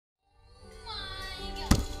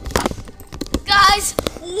guys,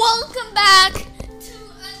 welcome back to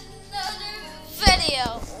another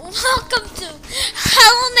video. Welcome to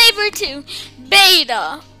Hello Neighbor 2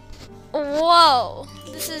 Beta. Whoa,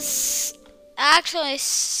 this is actually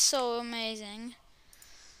so amazing.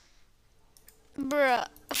 Bruh,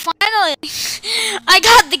 finally I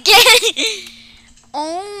got the game.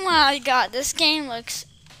 Oh my god, this game looks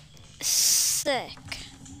sick.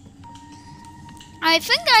 I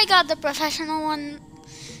think I got the professional one,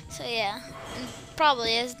 so yeah.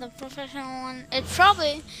 Probably is the professional one. It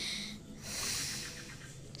probably.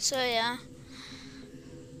 So yeah.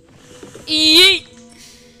 Yeet.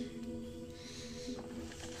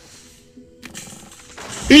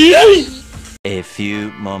 A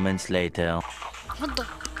few moments later. What the?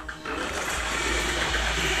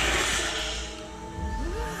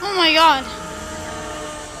 Oh my god.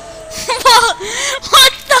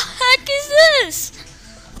 What the heck is this?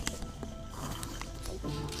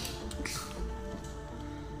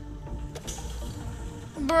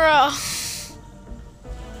 Bro.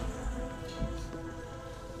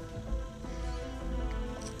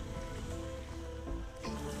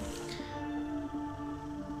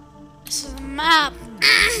 This is a map.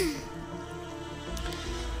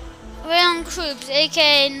 Rayon Croops,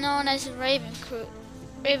 aka known as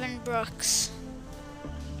Raven Brooks.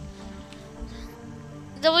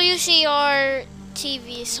 WCR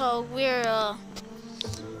TV, so we're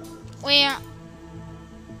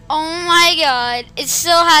oh my god, it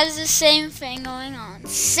still has the same thing going on.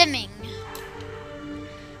 Simming.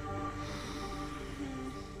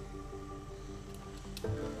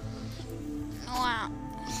 Wow.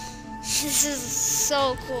 This is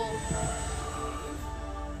so cool.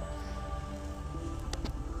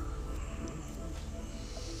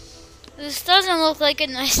 This doesn't look like a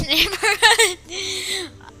nice neighborhood.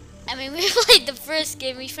 I mean, we played the first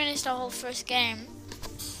game. We finished the whole first game.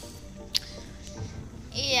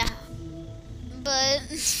 Yeah. But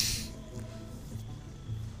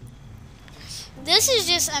this is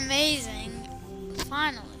just amazing.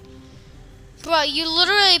 Finally. Bro, you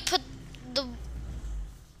literally put the...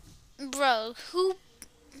 Bro, who...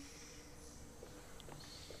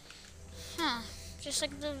 Huh. Just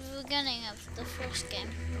like the beginning of the first game.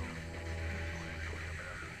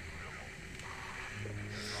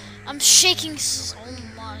 I'm shaking so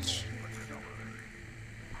much.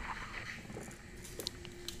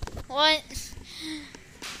 What?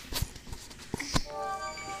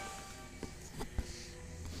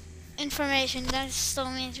 Information, that still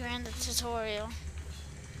means we're in the tutorial.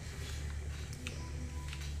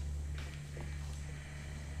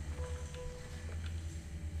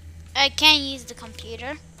 I can't use the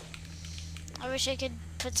computer. I wish I could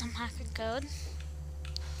put some hacker code.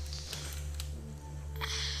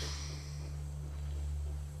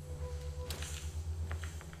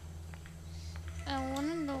 What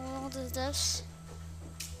in the world is this?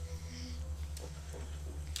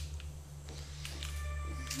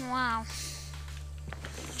 Wow.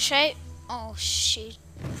 Should I? Oh shoot.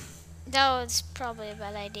 That was probably a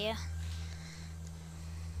bad idea.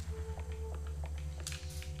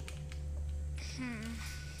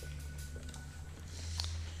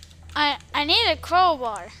 I need a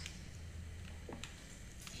crowbar.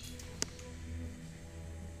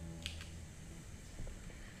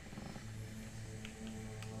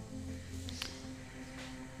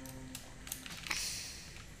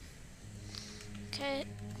 Okay.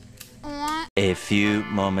 What? A few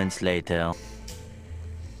moments later.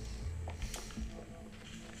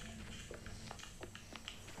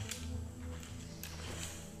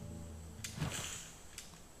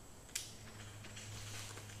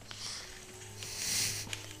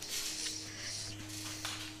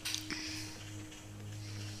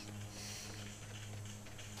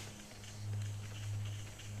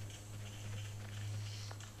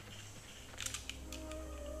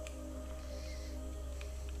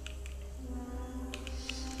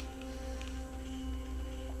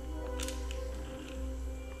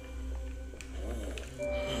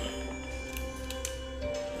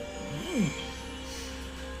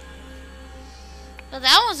 Well,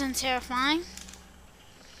 that wasn't terrifying.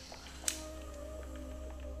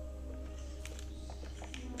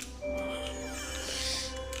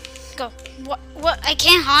 Go. What? I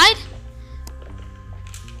can't hide?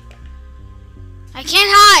 I can't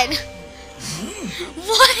hide.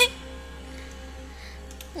 What?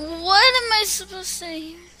 What am I supposed to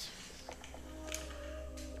do?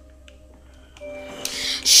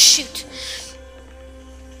 Shoot.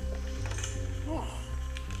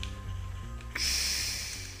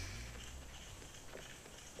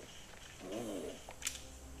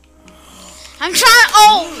 I'm trying.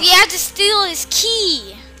 Oh, we have to steal his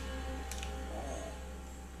key.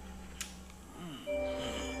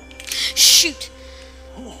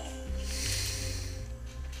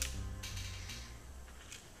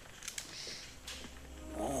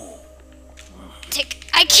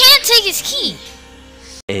 I can't take his key.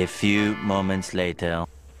 A few moments later.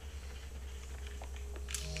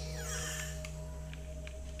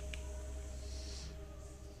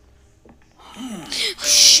 Oh,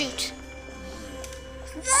 shoot.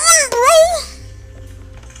 Come on, bro.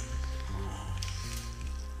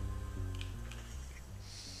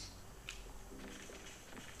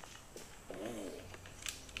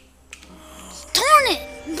 Darn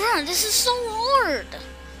it, bro. This is so hard.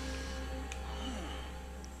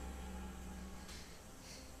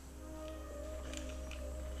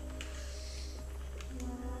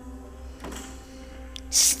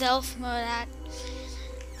 Stealth mode act.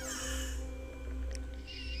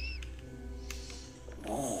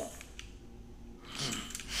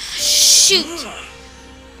 Shoot!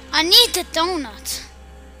 I need the donut.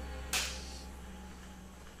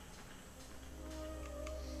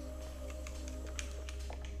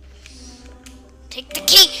 Take the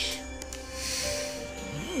key.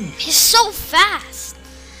 He's so fast.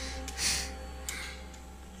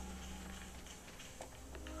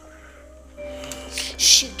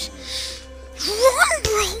 Shoot. Run,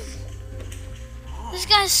 bro! This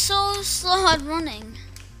guy's so slow at running.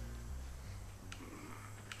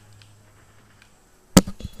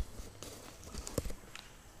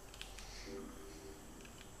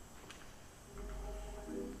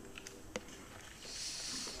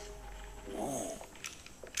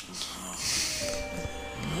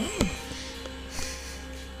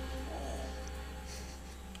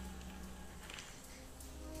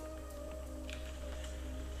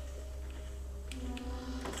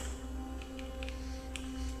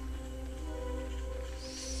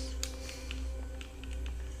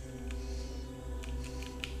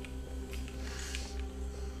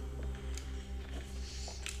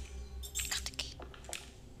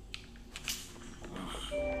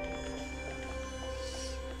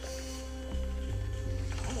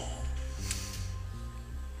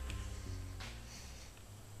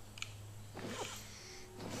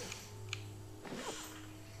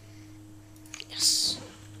 Yes.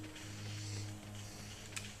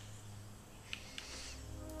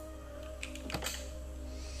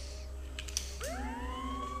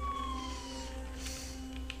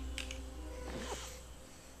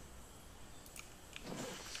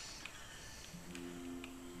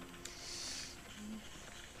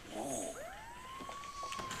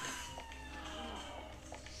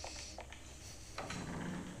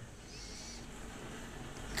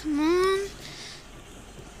 Come on.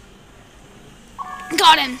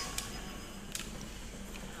 Got him.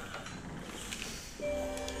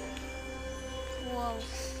 Whoa.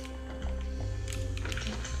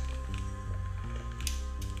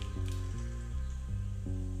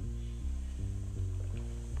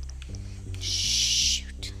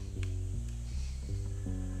 Shoot.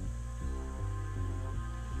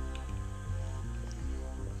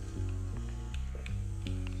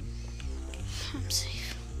 I'm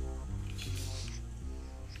safe.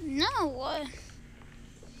 No, what?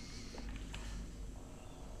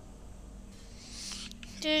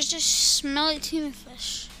 There's just smelly tuna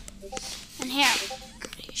fish. And here.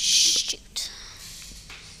 Shoot.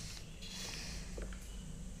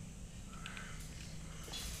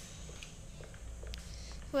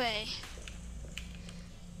 Wait.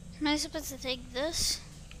 Am I supposed to take this?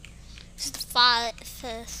 This is the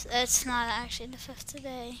fifth. It's not actually the fifth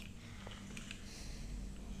today.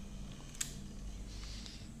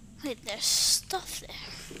 Wait, there's stuff there.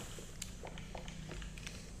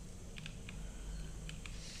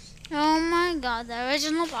 Oh my god, the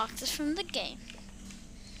original box is from the game.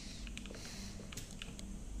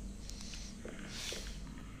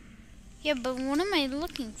 Yeah, but what am I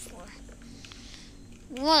looking for?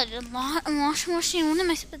 What, a washing machine? What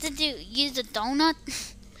am I supposed to do? Use a donut?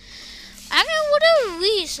 I mean, what are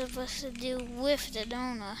we supposed to do with the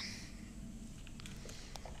donut?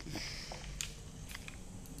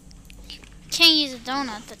 Can't use a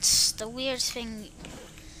donut. That's the weirdest thing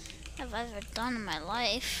I've ever done in my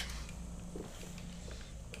life.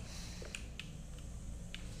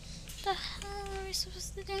 What the hell are we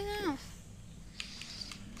supposed to do now?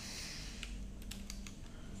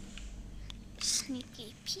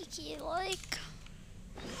 Sneaky peeky like.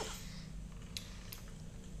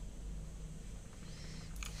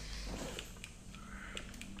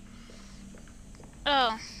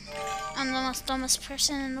 Oh, I'm the most dumbest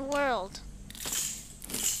person in the world.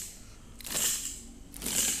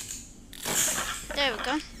 There we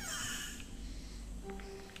go.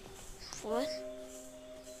 What?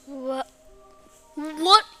 What?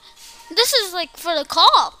 What? This is like for the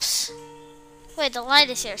cops. Wait, the light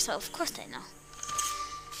is here, so of course they know.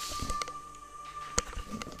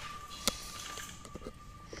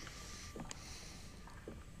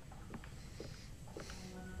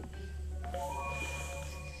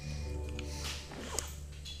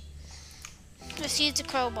 Let's use the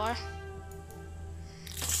crowbar.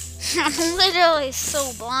 I'm literally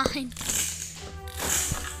so blind.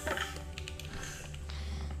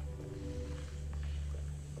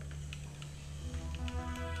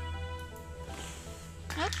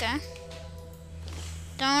 Okay.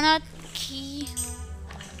 Donut key.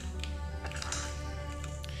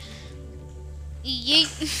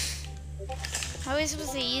 Yeet. How are we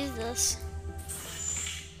supposed to use this?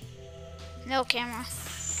 No camera.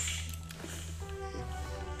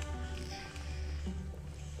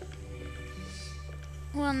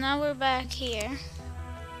 Well, now we're back here.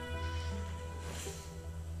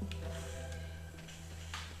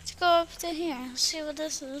 Let's go up to here. Let's see what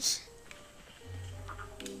this is.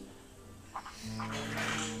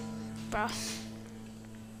 Bro.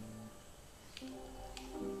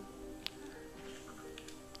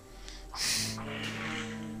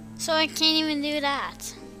 So I can't even do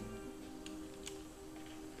that.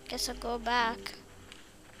 Guess I'll go back.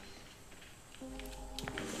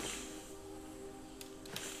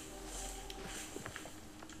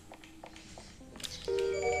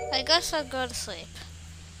 I guess I'll go to sleep.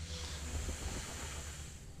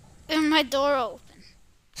 And my door open.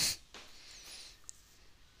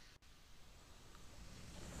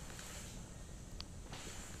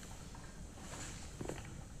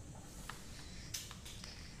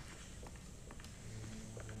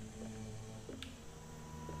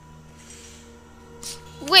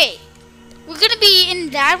 Wait, we're gonna be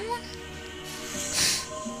in that one?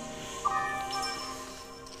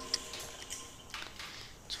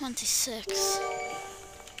 $26.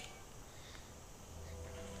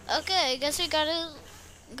 Okay, I guess we gotta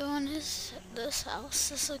go in this house.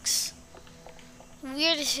 This looks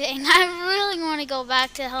weird as shit. And I really want to go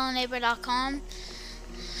back to HelloNeighbor.com.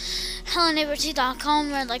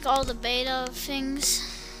 HelloNeighbor2.com, where like all the beta things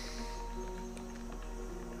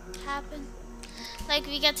happen. Like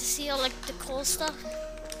we get to see all like the cool stuff.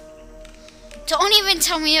 Don't even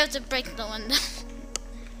tell me you have to break the window.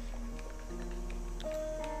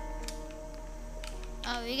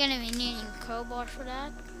 Oh, we're gonna be needing a crowbar for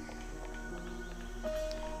that.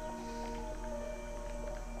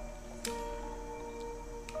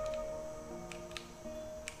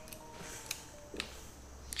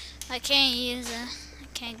 I can't use it. I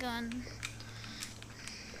can't go in.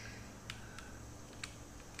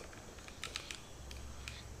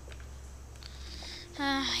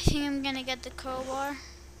 I think I'm gonna get the crowbar.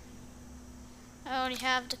 I already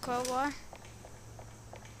have the crowbar.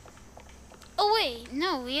 Oh wait,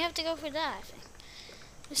 no, we have to go for that, I think.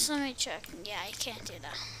 Just let me check. Yeah, I can't do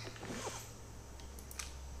that.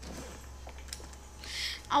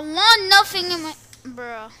 I want nothing in my...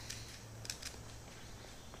 Bro.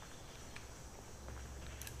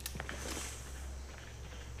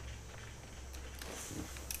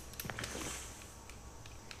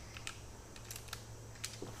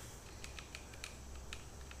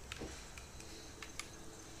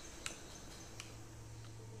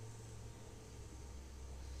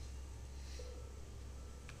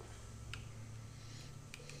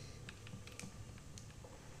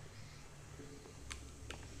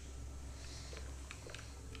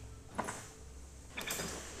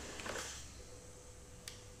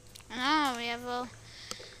 Now we have a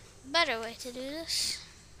better way to do this.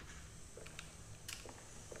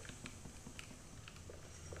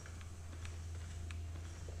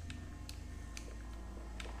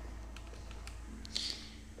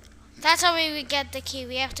 That's how we would get the key.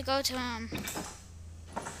 We have to go to let's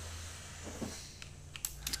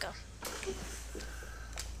go.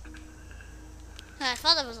 I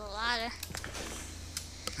thought there was a ladder.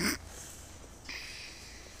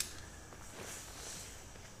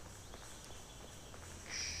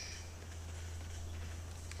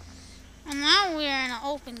 And now we're in an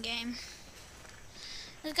open game.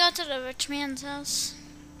 Let's go to the rich man's house.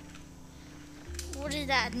 What is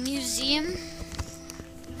that? Museum?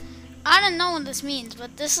 I don't know what this means,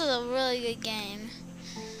 but this is a really good game.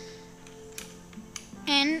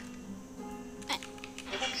 And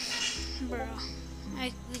bro,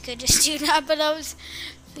 we could just do that, but I was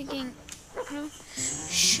thinking, oh,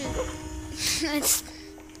 shoot,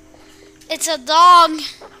 it's a dog.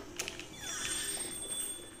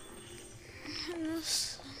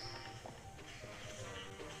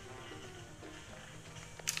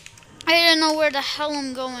 I don't know where the hell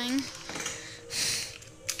I'm going.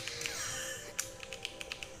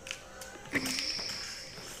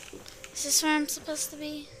 Is this where I'm supposed to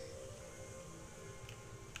be?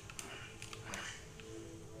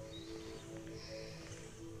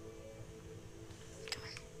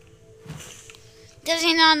 Does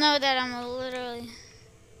he not know that I'm literally...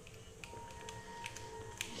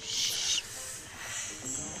 Shh.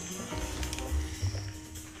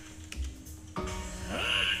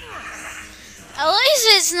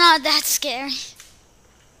 guess it's not that scary.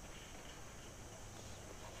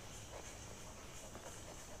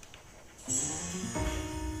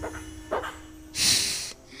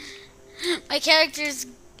 My character's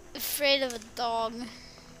afraid of a dog.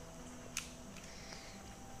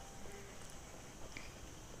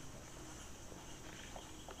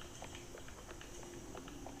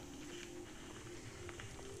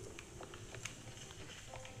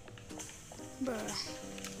 Bruh.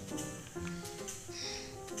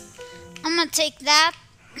 I'm gonna take that.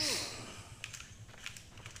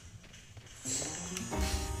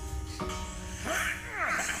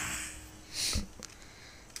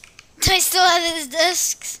 Do I still have his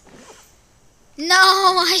discs? No,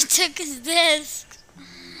 I took his discs.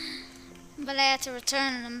 But I had to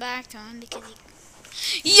return them back to him because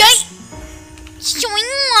he... Yay! Showing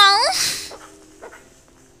well.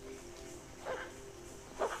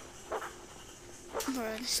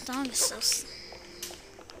 Bro, this dog is so...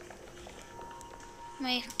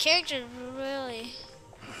 My character really...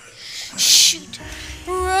 Shoot!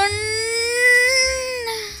 Run!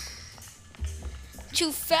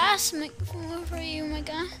 Too fast for you, my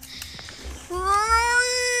guy. Run!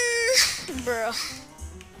 Bro.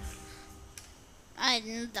 I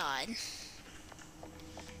died.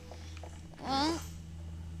 Well...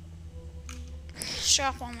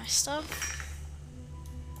 Drop all my stuff.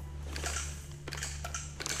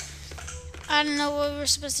 I don't know what we're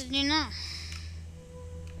supposed to do now.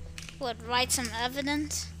 What, write some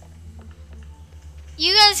evidence?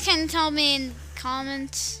 You guys can tell me in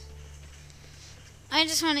comments. I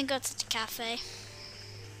just want to go to the cafe.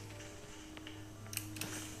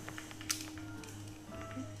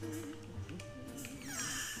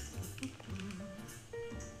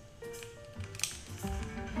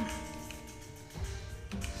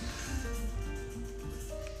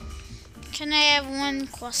 Can I have one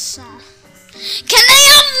croissant? Can I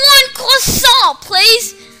have one croissant,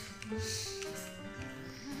 please?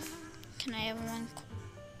 Can I have one?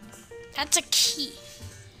 That's a key.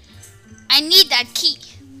 I need that key.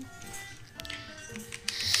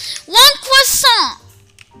 One croissant.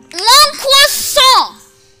 One croissant.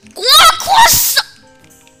 One croissant.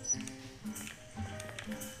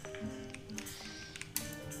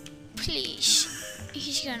 Please.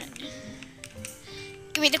 He's gonna...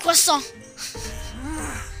 Give me the croissant.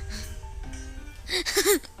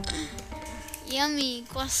 Yummy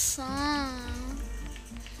croissant.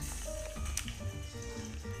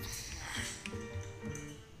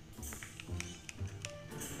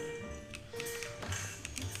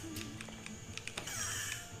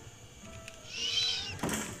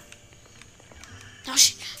 Oh,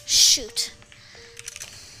 shoot.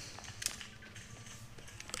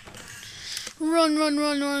 Run, run,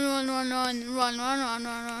 run, run, run, run, run, run, run, run,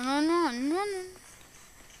 run, run, run, run.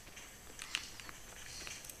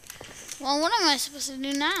 Well, what am I supposed to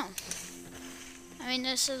do now? I mean,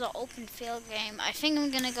 this is an open field game. I think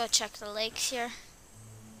I'm gonna go check the lakes here.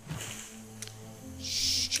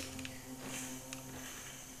 Shoot.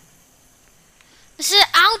 This is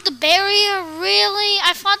out the barrier, really?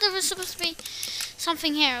 I thought there was supposed to be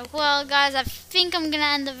something here. Well, guys, I think I'm gonna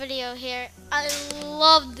end the video here. I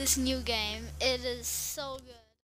love this new game. It is so good.